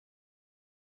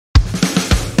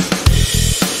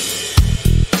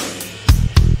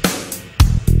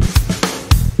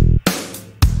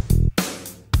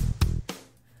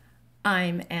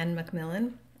I'm Ann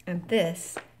MacMillan, and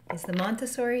this is the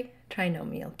Montessori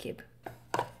Trinomial Cube.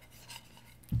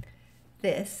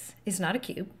 This is not a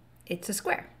cube, it's a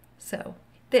square. So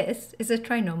this is a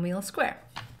trinomial square.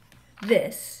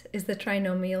 This is the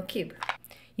trinomial cube.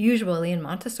 Usually in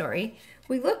Montessori,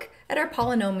 we look at our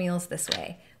polynomials this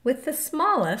way, with the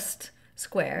smallest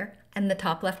square in the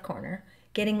top left corner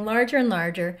getting larger and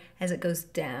larger as it goes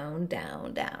down,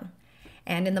 down, down.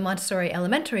 And in the Montessori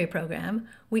elementary program,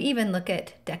 we even look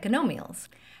at decanomials,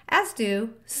 as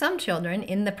do some children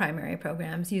in the primary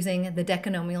programs using the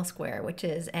decanomial square, which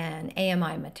is an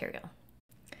AMI material.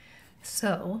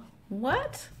 So,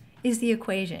 what is the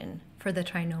equation for the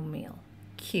trinomial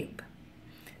cube?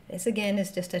 This again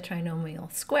is just a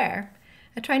trinomial square.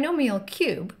 A trinomial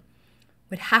cube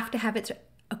would have to have its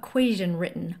equation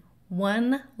written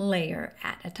one layer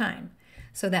at a time.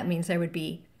 So that means there would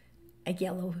be a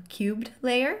yellow cubed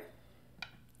layer,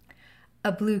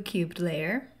 a blue cubed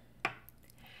layer,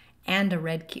 and a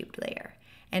red cubed layer.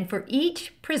 And for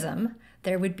each prism,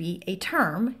 there would be a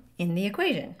term in the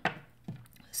equation.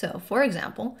 So, for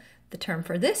example, the term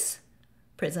for this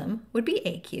prism would be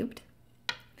a cubed.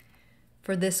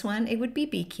 For this one, it would be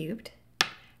b cubed.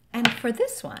 And for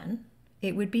this one,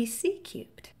 it would be c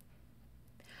cubed.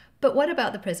 But what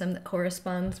about the prism that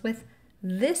corresponds with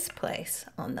this place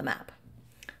on the map?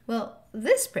 Well,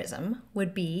 this prism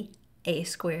would be a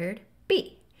squared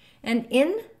b. And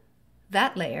in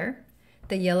that layer,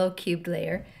 the yellow cubed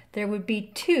layer, there would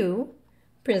be two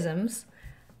prisms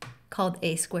called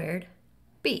a squared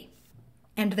b.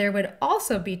 And there would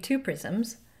also be two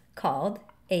prisms called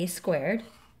a squared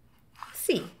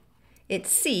c.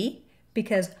 It's c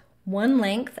because one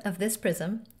length of this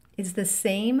prism is the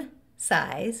same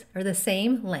size or the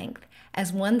same length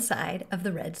as one side of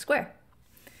the red square.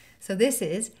 So this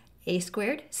is a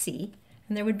squared c,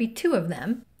 and there would be two of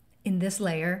them in this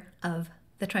layer of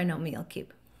the trinomial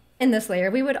cube. In this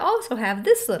layer, we would also have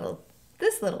this little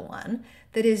one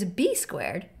that is b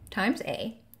squared times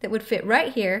a that would fit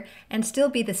right here and still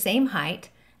be the same height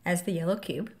as the yellow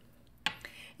cube.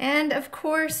 And of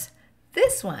course,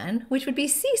 this one, which would be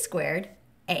c squared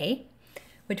a,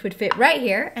 which would fit right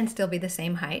here and still be the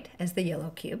same height as the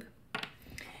yellow cube.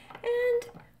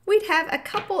 And we'd have a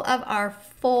couple of our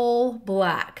full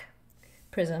black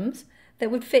prisms that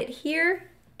would fit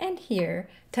here and here,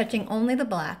 touching only the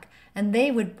black, and they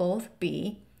would both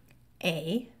be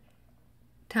A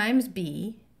times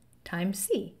B times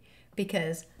C,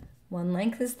 because one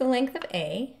length is the length of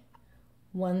A,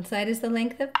 one side is the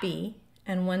length of B,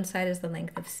 and one side is the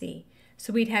length of C.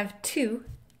 So we'd have two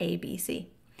ABC.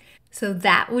 So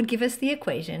that would give us the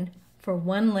equation for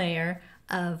one layer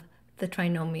of the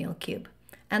trinomial cube.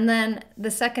 And then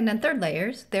the second and third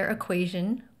layers, their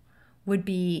equation would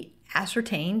be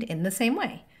ascertained in the same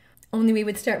way. Only we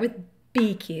would start with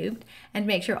b cubed and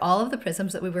make sure all of the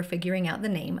prisms that we were figuring out the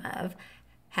name of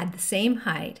had the same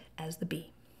height as the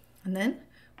b. And then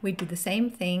we'd do the same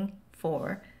thing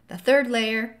for the third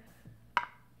layer,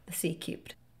 the c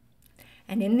cubed.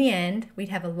 And in the end, we'd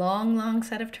have a long, long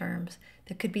set of terms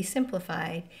that could be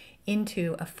simplified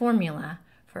into a formula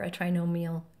for a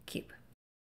trinomial cube.